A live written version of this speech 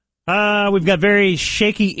We've got very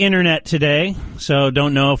shaky internet today, so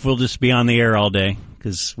don't know if we'll just be on the air all day,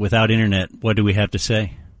 because without internet, what do we have to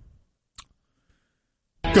say?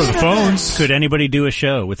 Go to the phones. Could anybody do a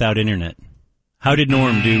show without internet? How did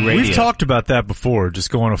Norm do radio? We've talked about that before, just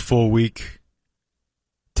go on a full week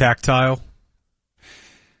tactile.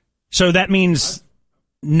 So that means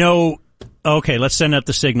no... Okay, let's send up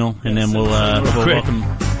the signal, and then we'll welcome...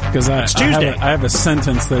 Because it's Tuesday. I have a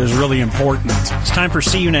sentence that is really important. It's time for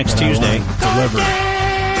See You Next Tuesday. Deliver.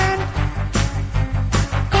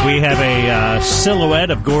 We have a silhouette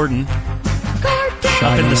of Gordon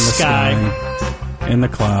up in the sky. In the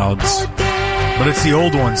clouds. But it's the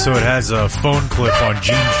old one, so it has a phone clip on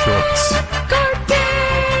jean shorts.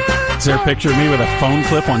 Is there a picture of me with a phone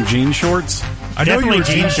clip on jean shorts? I know you were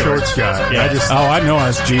jean shorts guy. Yeah. I know I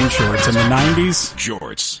was jean shorts in the 90s.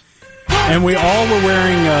 Shorts. And we all were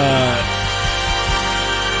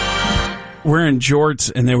wearing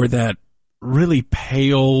jorts, and they were that really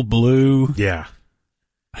pale blue. Yeah.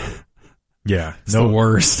 Yeah. It's the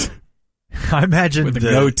worst. I imagine with the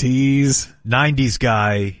goatees. 90s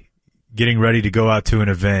guy getting ready to go out to an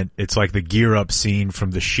event. It's like the gear up scene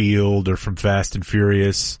from The Shield or from Fast and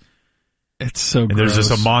Furious. It's so and gross. There's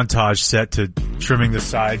just a montage set to trimming the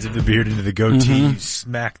sides of the beard into the goatee. Mm-hmm.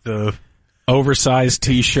 Smack the oversized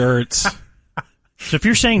T-shirts. So if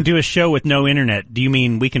you're saying do a show with no internet, do you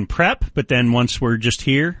mean we can prep, but then once we're just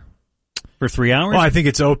here for 3 hours? Well, I think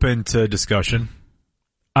it's open to discussion.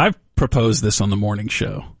 I've proposed this on the morning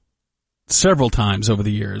show several times over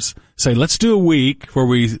the years. Say, let's do a week where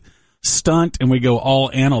we stunt and we go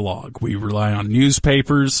all analog. We rely on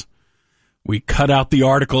newspapers. We cut out the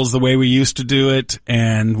articles the way we used to do it,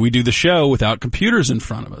 and we do the show without computers in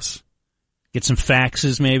front of us. Get some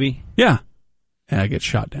faxes, maybe? Yeah. And I get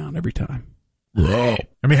shot down every time. I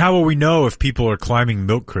mean, how will we know if people are climbing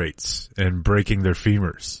milk crates and breaking their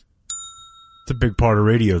femurs? It's a big part of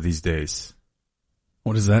radio these days.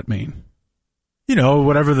 What does that mean? You know,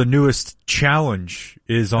 whatever the newest challenge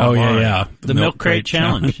is online. Oh, yeah. The milk crate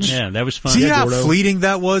challenge. Yeah, that was fun. See how Gordo. fleeting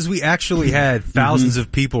that was? We actually had thousands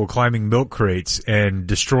of people climbing milk crates and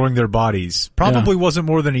destroying their bodies. Probably wasn't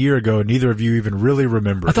more than a year ago, and neither of you even really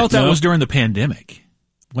remember. I thought that was during the pandemic.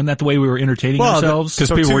 Wasn't that the way we were entertaining ourselves? Because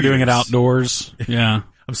people were doing it outdoors. Yeah.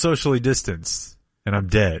 I'm socially distanced, and I'm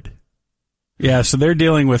dead. Yeah, so they're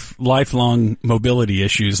dealing with lifelong mobility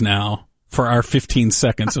issues now for our 15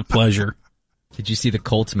 seconds of pleasure. Did you see the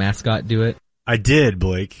Colts mascot do it? I did,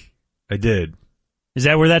 Blake. I did. Is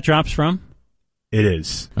that where that drops from? It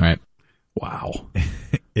is. All right. Wow.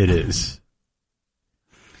 It is.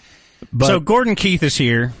 But so Gordon Keith is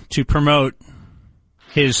here to promote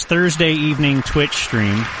his Thursday evening Twitch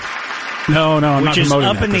stream. No, I'm which not is promoting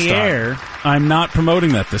up that in this the time. air. I'm not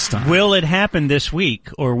promoting that this time. Will it happen this week,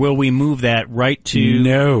 or will we move that right to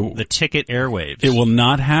the ticket airwaves? It will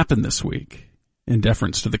not happen this week, in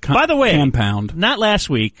deference to the By the way, compound. Not last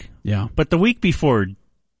week, Yeah. but the week before.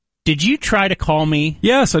 Did you try to call me?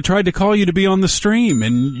 Yes, I tried to call you to be on the stream,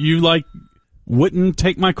 and you, wouldn't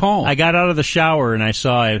take my call. I got out of the shower, and I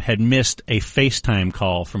saw I had missed a FaceTime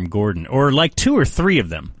call from Gordon, or 2 or 3 of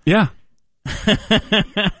them. Yeah.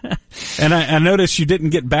 And I noticed you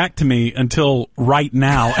didn't get back to me until right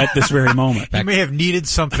now at this very moment. You may have needed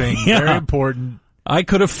something very important. I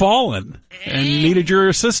could have fallen and needed your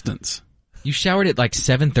assistance. You showered at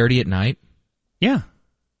 7:30 at night? Yeah.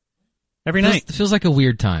 Every night. It feels like a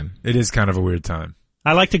weird time. It is kind of a weird time.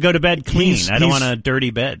 I like to go to bed clean. I don't want a dirty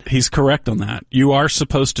bed. He's correct on that. You are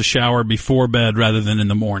supposed to shower before bed rather than in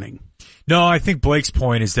the morning. No, I think Blake's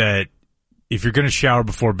point is that if you're going to shower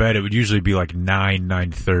before bed, it would usually be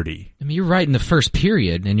 9:30. I mean, you're right in the first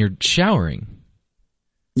period, and you're showering.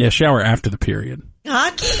 Yeah, shower after the period.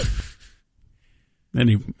 But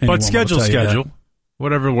schedule.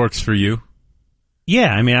 Whatever works for you.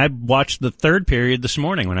 Yeah, I mean, I watched the 3rd period this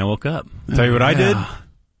morning when I woke up. Tell you what I did?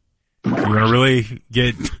 You want to really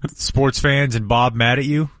get sports fans and Bob mad at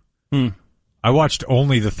you? I watched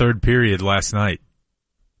only the 3rd period last night.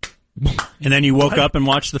 And then you woke up and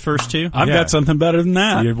watched the first 2? I've got something better than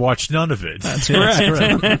that. You watched none of it. That's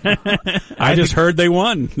correct. I just heard they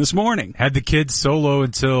won this morning. Had the kids solo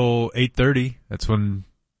until 8:30. That's when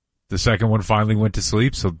the second one finally went to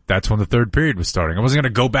sleep, so that's when the 3rd period was starting. I wasn't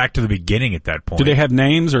going to go back to the beginning at that point. Do they have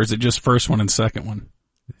names, or is it just first one and second one?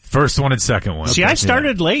 First one and second one. See, I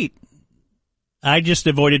started late. I just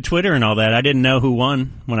avoided Twitter and all that. I didn't know who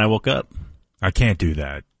won when I woke up. I can't do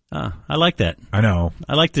that. I like that. I know.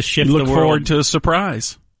 I like to shift You the look world. forward to a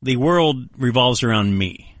surprise. The world revolves around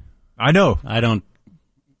me. I know. I don't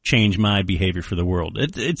change my behavior for the world.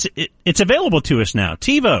 It's available to us now.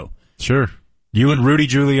 TiVo. Sure. You and Rudy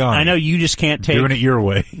Giuliani. I know you just can't take doing it your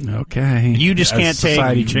way. Okay. You just As can't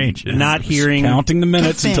society take changes. not hearing, Counting the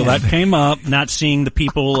minutes until that came up. not seeing the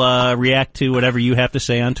people react to whatever you have to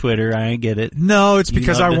say on Twitter. I get it. No, it's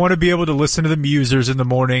because I loved it. want to be able to listen to the musers in the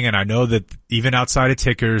morning, and I know that even outside of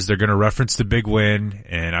tickers, they're going to reference the big win,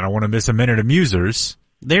 and I don't want to miss a minute of musers.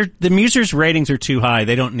 The Musers' ratings are too high.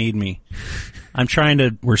 They don't need me.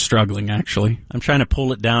 We're struggling, actually. I'm trying to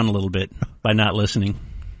pull it down a little bit by not listening.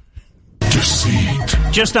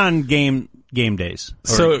 Just on game days.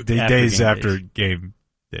 So The days after game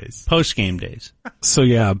days. Post game days. So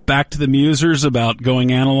yeah, back to the musers about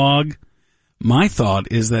going analog. My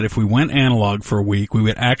thought is that if we went analog for a week, we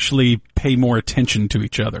would actually pay more attention to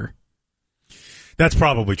each other. That's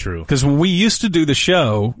probably true. Because when we used to do the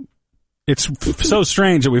show, it's so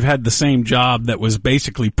strange that we've had the same job that was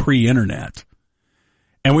basically pre-internet.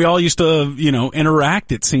 And we all used to,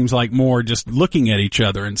 interact, it seems like, more just looking at each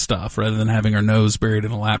other and stuff rather than having our nose buried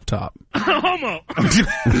in a laptop. Homo!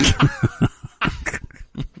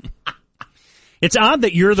 It's odd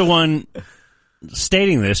that you're the one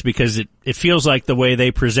stating this because it feels like the way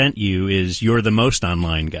they present you is you're the most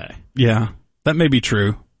online guy. Yeah, that may be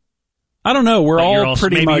true. I don't know. We're But all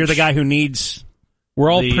pretty maybe much... you're the guy who needs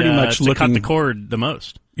We're all pretty much to looking... cut the cord the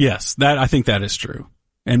most. Yes, I think that is true.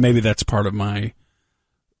 And maybe that's part of my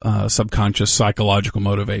subconscious psychological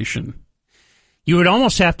motivation. You would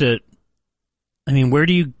almost have to... I mean, where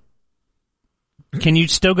do you... Can you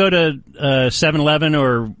still go to 7-Eleven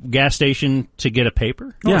or gas station to get a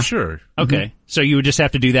paper? Oh, Yeah. sure. Okay. Mm-hmm. So you would just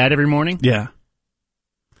have to do that every morning? Yeah.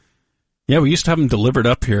 Yeah, we used to have them delivered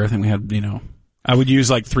up here. I think we had, I would use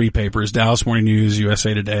like 3 papers, Dallas Morning News,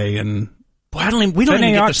 USA Today, and... Boy, we don't The New even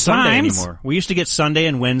get York the Sunday Times. anymore. We used to get Sunday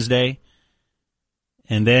and Wednesday.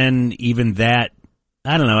 And then even that,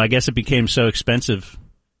 I don't know, I guess it became so expensive.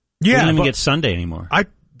 We Yeah, don't even but get Sunday anymore.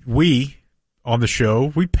 we on the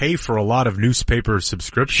show, we pay for a lot of newspaper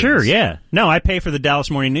subscriptions. Sure, yeah. No, I pay for the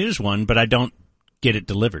Dallas Morning News one, but I don't get it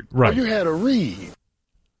delivered. Right. You had a read.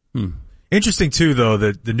 Interesting too, though,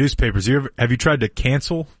 that the newspapers. Have you tried to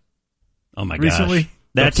cancel Oh my recently? gosh.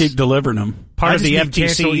 That's keep delivering them. part I of just the mean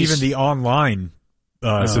cancel FTC's. even the online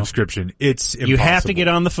subscription. It's impossible. You have to get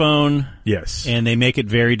on the phone, Yes. and they make it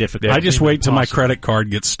very difficult. I just wait till my impossible. credit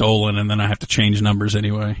card gets stolen, and then I have to change numbers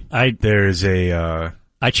anyway. There's a.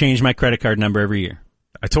 I change my credit card number every year.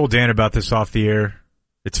 I told Dan about this off the air.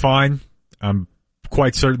 It's fine. I'm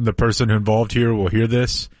quite certain the person who involved here will hear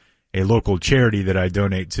this. A local charity that I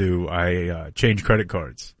donate to, I change credit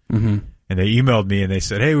cards. Mm-hmm. And they emailed me and they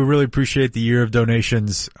said, "Hey, we really appreciate the year of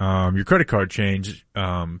donations. Your credit card change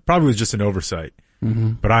probably was just an oversight,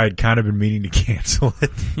 but I had kind of been meaning to cancel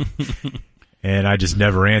it, and I just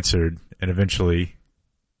never answered. And eventually,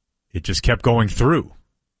 it just kept going through.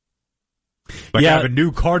 Like Yeah. I have a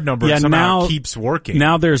new card number, Yeah, and somehow now- it keeps working.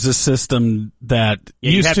 Now there's a system that Yeah,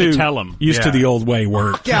 you used have to tell 'em. Used to Yeah. the old way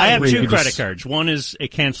worked. I have Where you 2 could credit just- cards. One is a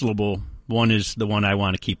cancelable. One is the one I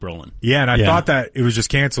want to keep rolling. yeah, and I Yeah. thought that it was just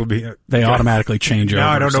canceled. They automatically change over. Now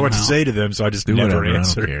I don't know what to somehow. say to them, so I just Do never whatever. I don't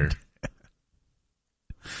answered. care.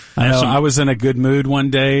 I know. Some- I was in a good mood one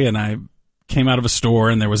day, and I came out of a store,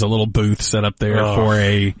 and there was a little booth set up there Oh. for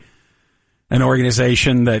an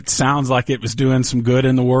organization that sounds like it was doing some good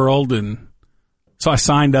in the world, and so I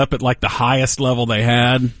signed up at like the highest level they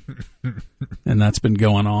had, and that's been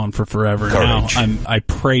going on for forever. Courage. Now I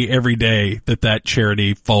pray every day that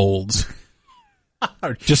charity folds,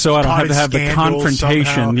 just so I don't have to have the Scandal confrontation.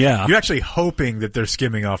 somehow. Yeah, You're actually hoping that they're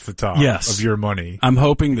skimming off the top Yes. of your money. I'm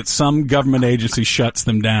hoping that some government agency shuts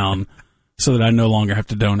them down so that I no longer have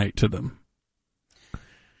to donate to them.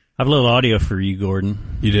 I have a little audio for you, Gordon.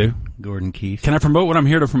 You do? Gordon Keith. Can I promote what I'm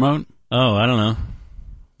here to promote? Oh, I don't know.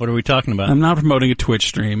 What are we talking about? I'm not promoting a Twitch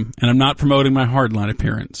stream, and I'm not promoting my Hardline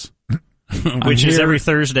appearance. Which is here- every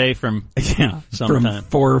Thursday from... Yeah, Sometime. from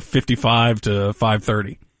 4:55 to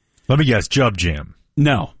 5:30. Let me guess, Jub Jam.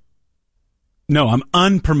 No, I'm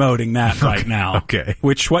unpromoting that right now. Okay.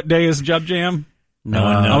 What day is Jub Jam? No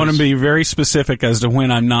one knows. I want to be very specific as to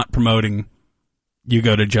when I'm not promoting. You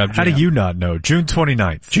go to Jub Jam. How do you not know? June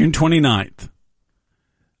 29th. June 29th.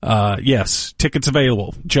 Yes, tickets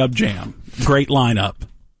available. Jub Jam. Great lineup.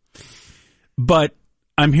 But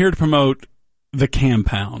I'm here to promote the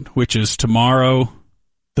Compound, which is tomorrow.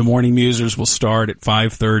 The Morning Musers will start at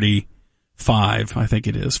 5:35, I think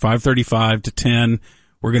it is. 5:35 to 10.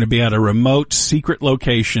 We're going to be at a remote secret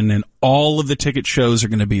location, and all of the ticket shows are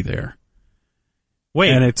going to be there.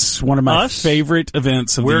 Wait, And it's one of my us? favorite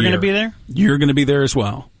events of the year. we're going to be there? You're going to be there as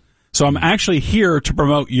well. So I'm actually here to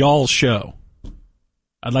promote y'all's show.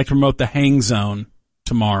 I'd like to promote the Hang Zone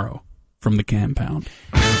tomorrow from the Compound.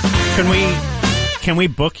 Can we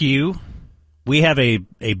book you we have a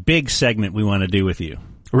big segment we want to do with you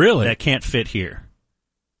Really? that can't fit here.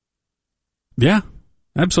 Yeah,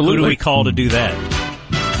 absolutely. Who do we call to do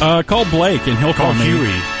that? Call Blake, and he'll call me. Huey.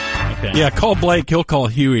 Okay. Yeah, call Blake. He'll call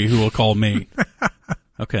Huey, who will call me.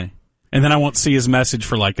 Okay. And then I won't see his message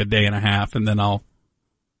for like a day and a half, and then I'll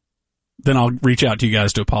reach out to you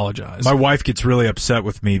guys to apologize. My wife gets really upset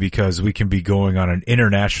with me because we can be going on an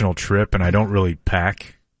international trip and I don't really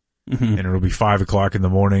pack. Mm-hmm. And it'll be 5 o'clock in the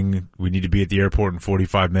morning. We need to be at the airport in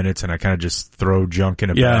 45 minutes, and I kind of just throw junk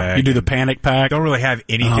in a bag. You do the panic pack. Don't really have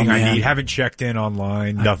anything Oh, I man. need. Haven't checked in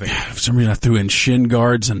online. Nothing. For some reason, I threw in shin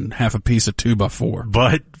guards and half a piece of 2x4.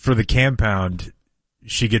 But for the compound,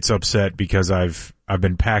 she gets upset because I've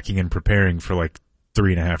been packing and preparing for like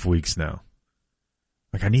 3.5 weeks now.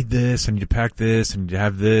 Like, I need this. I need to pack this. I need to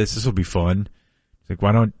have this. This will be fun. It's like,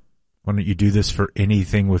 why don't you do this for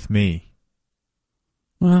anything with me?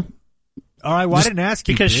 Well, All right. Well, I didn't ask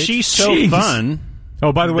you, Because bitch. she's so Jeez. fun.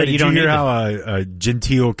 Oh, by the way, that you did you don't hear need how a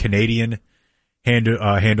genteel Canadian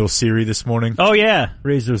handles Siri this morning? Oh, yeah.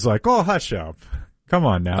 Razor's like, "Oh, hush up. Come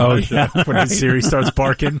on now." Oh, Hush yeah. up," when his Siri starts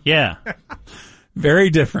barking. Yeah.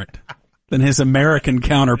 very different than his American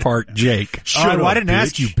counterpart, Jake. All right, well, I up, didn't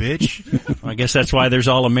ask bitch. you, bitch. I guess that's why there's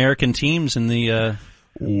all American teams in the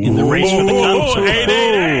race for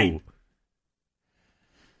the cup.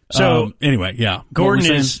 So anyway, yeah. What Gordon,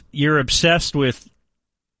 were we saying? you're obsessed with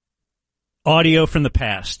audio from the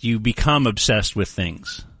past. You become obsessed with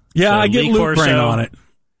things. Yeah, So I get Lee Luke Corso- Brain on it.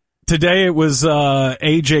 Today it was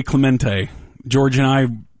AJ Clemente. George and I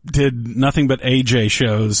did nothing but AJ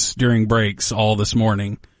shows during breaks all this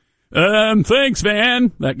morning. Thanks,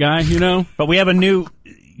 Van. That guy, you know. But we have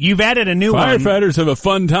you've added a new one. Firefighters have a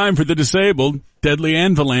fun time for the disabled. Deadly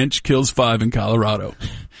avalanche kills 5 in Colorado.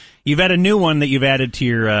 You've had a new one that you've added to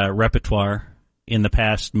your repertoire in the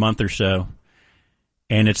past month or so,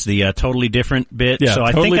 and it's the totally different bit. Yeah, so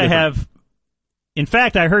I totally think different. I have. In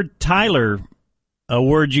fact, I heard Tyler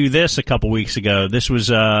award you this a couple weeks ago. This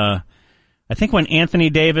was, I think, when Anthony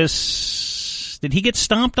Davis did he get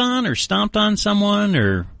stomped on someone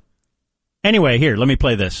or anyway. Here, let me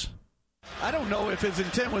play this. I don't know if his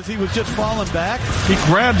intent was he was just falling back. He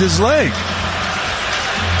grabbed his leg.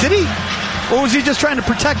 Did he? Or was he just trying to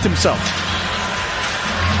protect himself?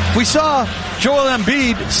 We saw Joel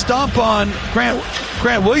Embiid stomp on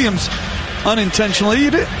Grant Williams unintentionally.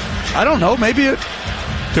 I don't know. Maybe it.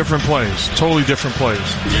 Different plays. Totally different plays.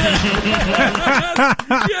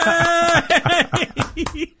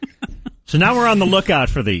 So now we're on the lookout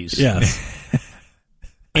for these. Yes.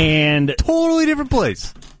 And Totally different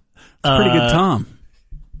place. Pretty good Tom.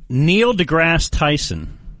 Neil deGrasse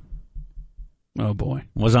Tyson Oh, boy.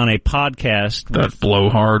 was on a podcast with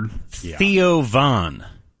blowhard. Theo Von.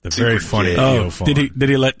 The very funny. Oh, Theo did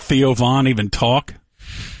he let Theo Von even talk?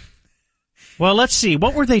 Well, let's see.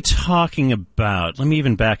 What were they talking about? Let me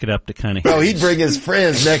even back it up to kind of. Oh, he'd bring his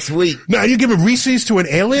friends next week. Now, you give a Reese's to an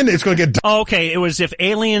alien, it's going to get... Oh, okay. It was if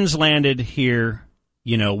aliens landed here,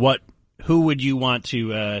 you know, who would you want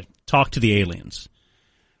to talk to the aliens?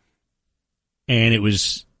 And it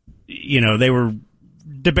was, you know, they were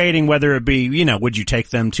debating whether it be, you know, would you take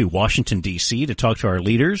them to Washington, D.C. to talk to our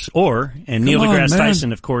leaders? And Neil deGrasse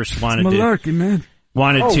Tyson, of course, wanted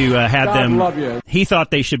to have them. He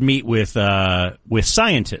thought they should meet with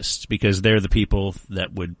scientists because they're the people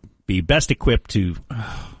that would be best equipped to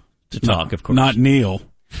talk. Of course, Not Neil.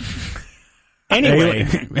 Anyway,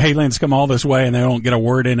 aliens come all this way and they don't get a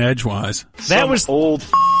word in edgewise. that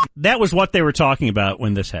was what they were talking about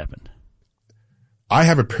when this happened. I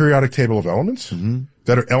have a periodic table of elements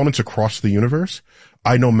that are elements across the universe.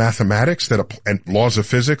 I know mathematics and laws of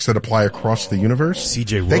physics that apply across the universe.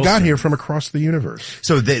 C.J. Wilson. They got here from across the universe.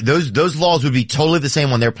 So those laws would be totally the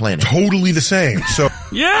same on their planet. Totally the same. So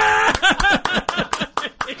Yeah!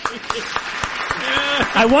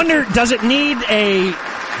 I wonder, does it need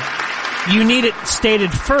you need it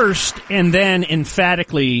stated first and then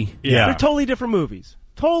emphatically? Yeah. They're totally different movies.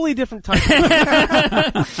 Totally different types.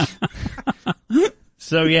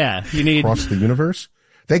 So yeah, you need across the universe.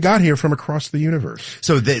 They got here from across the universe.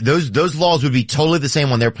 So those laws would be totally the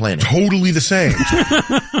same on their planet. Totally the same.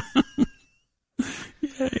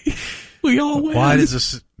 We all win. Why does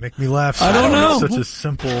this make me laugh? So I don't hard? know. It's such a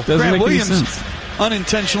simple. Doesn't Grant make any Williams sense.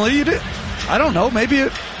 unintentionally. I don't know. Maybe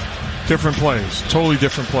it. Different plays. Totally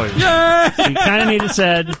different plays. you kind of need it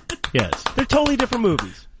said. Yes. They're totally different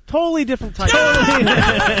movies. Totally different types.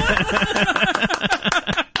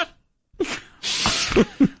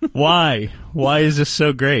 Why? Why is this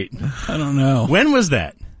so great? I don't know. When was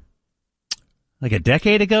that? Like a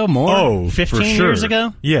decade ago? More? Oh, 15 for sure. years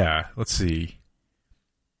ago? Yeah. Let's see.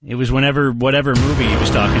 It was whatever movie he was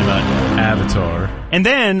talking about. Avatar. And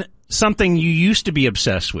then something you used to be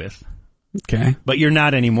obsessed with. Okay. But you're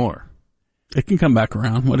not anymore. It can come back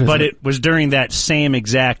around. What is it? But it was during that same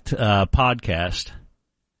exact podcast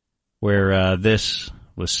where this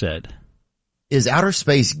was said. Is outer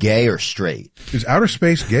space gay or straight? Is outer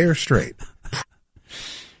space gay or straight?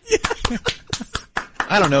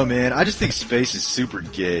 I don't know, man. I just think space is super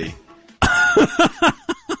gay.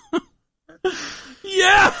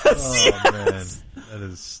 Yes! Oh, man. That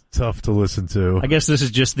is tough to listen to. I guess this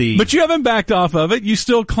is just the... But you haven't backed off of it. You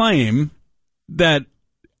still claim that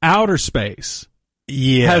outer space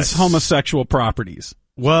has homosexual properties.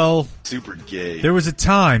 Well, super gay. There was a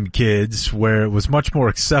time, kids, where it was much more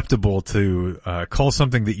acceptable to call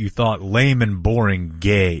something that you thought lame and boring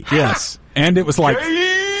gay. Yes. And it was like...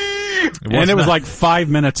 it was like 5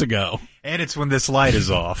 minutes ago. And it's when this light is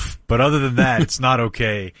off. But other than that, it's not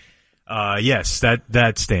okay. Yes,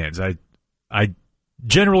 that stands. I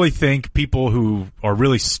generally think people who are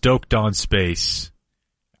really stoked on space,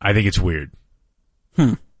 I think it's weird.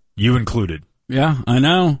 You included. Yeah, I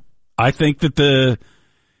know. I think that the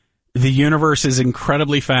universe is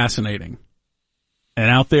incredibly fascinating. And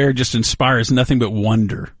out there just inspires nothing but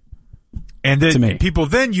wonder. And then to me. People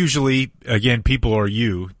then usually, again, people or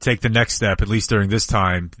you, take the next step, at least during this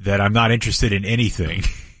time, that I'm not interested in anything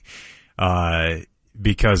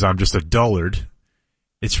because I'm just a dullard.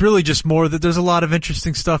 It's really just more that there's a lot of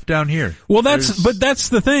interesting stuff down here. Well, but that's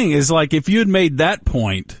the thing, is like, if you had made that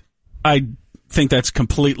point, I think that's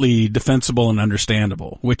completely defensible and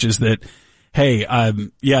understandable, which is that, hey,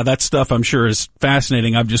 that stuff I'm sure is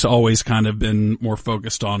fascinating. I've just always kind of been more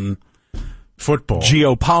focused on football,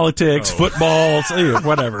 geopolitics, football,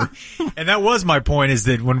 whatever. And that was my point, is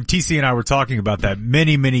that when TC and I were talking about that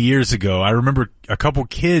many, many years ago, I remember a couple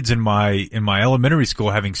kids in my elementary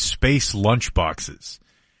school having space lunch boxes,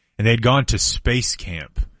 and they'd gone to space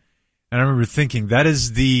camp. And I remember thinking,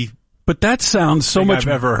 but that sounds so much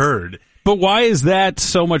I've ever heard. But why is that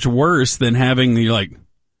so much worse than having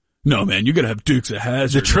no, man, you gotta have Dukes of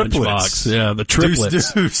Hazzard. The triplets. Lunchbox. Yeah, the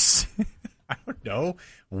triplets. Deuce. I don't know.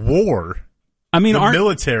 War. I mean,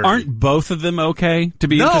 military. Aren't both of them okay to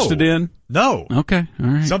be interested in? No. Okay. All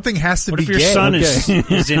right. Something has to be gay. What if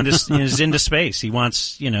your son is into space? He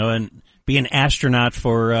wants, and be an astronaut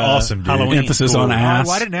for awesome, dude. Halloween. Emphasis on ass.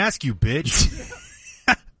 I didn't ask you, bitch.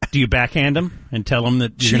 Do you backhand him and tell him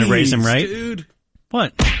that you're going to raise him right? Dude.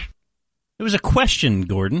 What? It was a question,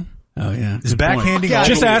 Gordon. Oh, yeah. Is backhanding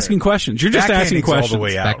just asking questions. You're just asking questions. All the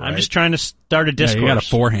way out, right? I'm just trying to start a discourse. Yeah, you got to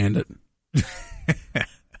forehand it.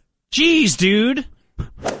 Jeez, dude.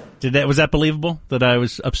 Was that believable that I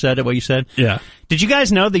was upset at what you said? Yeah. Did you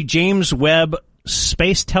guys know the James Webb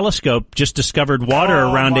Space Telescope just discovered water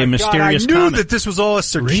around a mysterious comet? I knew comet? that this was all a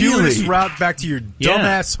circuitous route back to your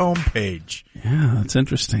dumbass homepage. Yeah, that's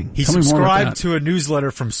interesting. He subscribed to a newsletter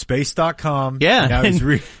from space.com. Yeah. Now he's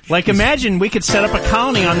imagine we could set up a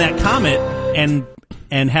colony on that comet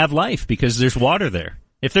and have life because there's water there.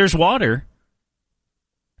 If there's water,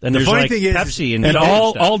 then there's funny thing is, Pepsi and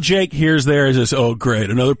all Jake hears there is this, oh great,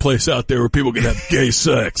 another place out there where people can have gay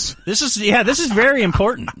sex. This is very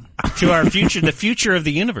important to our future, the future of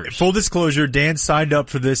the universe. Full disclosure, Dan signed up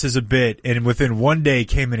for this as a bit, and within one day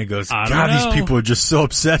came in and goes, God, these people are just so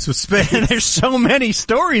obsessed with space. And there's so many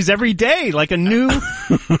stories every day, there's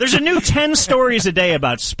a new 10 stories a day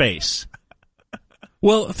about space.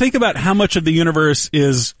 Well, think about how much of the universe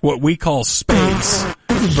is what we call space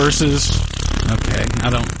versus, okay,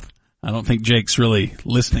 I don't think Jake's really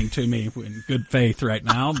listening to me in good faith right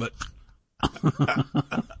now, but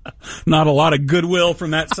not a lot of goodwill from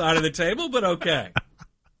that side of the table, but okay.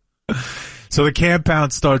 So the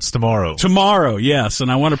compound starts tomorrow. Tomorrow, yes,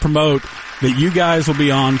 and I want to promote that you guys will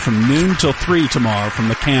be on from noon till 3 tomorrow from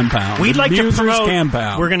the compound. We'd like to promote,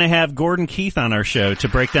 compound. We're going to have Gordon Keith on our show to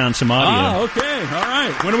break down some audio. Oh, okay, all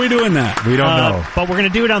right. When are we doing that? We don't know. But we're going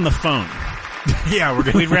to do it on the phone. Yeah,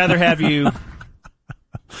 we'd rather have you.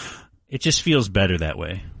 It just feels better that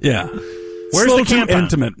way. Yeah. Where's the compound?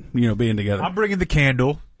 Intimate, being together. I'm bringing the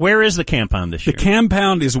candle. Where is the compound this year? The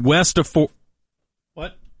compound is west of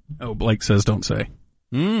What? Oh, Blake says don't say.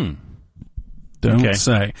 Don't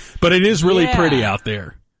say. But it is really pretty out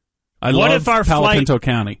there. I love Palo Pinto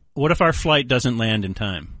County. What if our flight doesn't land in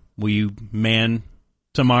time? Will you man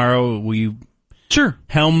tomorrow? Will you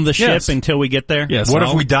helm the ship until we get there? Yes. What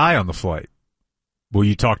if we die on the flight? Will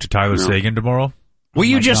you talk to Tyler Sagan tomorrow? Will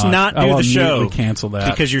you just not do the show? Cancel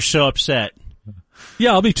that because you're so upset.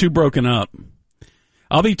 Yeah, I'll be too broken up. Did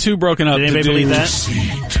anybody believe that?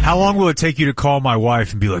 How long will it take you to call my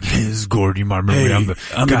wife and be like, "Hey, this is Gordo, you might remember me.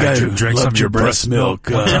 I'm the guy who drank some of your breast milk.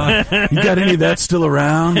 You got any of that still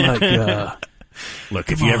around?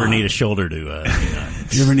 Look, if you ever need a shoulder to,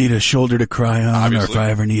 if you ever need a shoulder to cry on, obviously. Or if I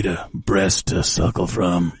ever need a breast to suckle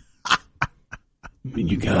from,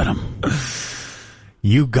 you got him.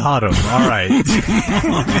 You got him. All right. Look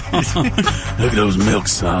at those milk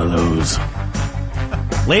silos.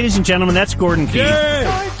 Ladies and gentlemen, that's Gordon Key.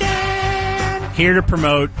 Here to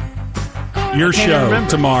promote your show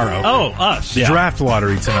tomorrow. Oh, us. The draft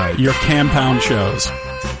lottery tonight. Your Campound shows.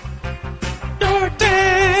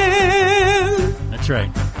 That's right.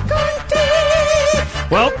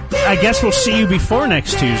 Well, I guess we'll see you before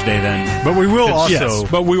next Tuesday then. But we will also. Yes,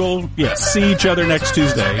 but we will see each other next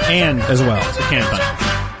Tuesday. And as well. The Campound.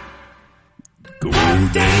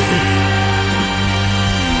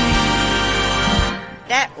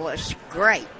 That was great.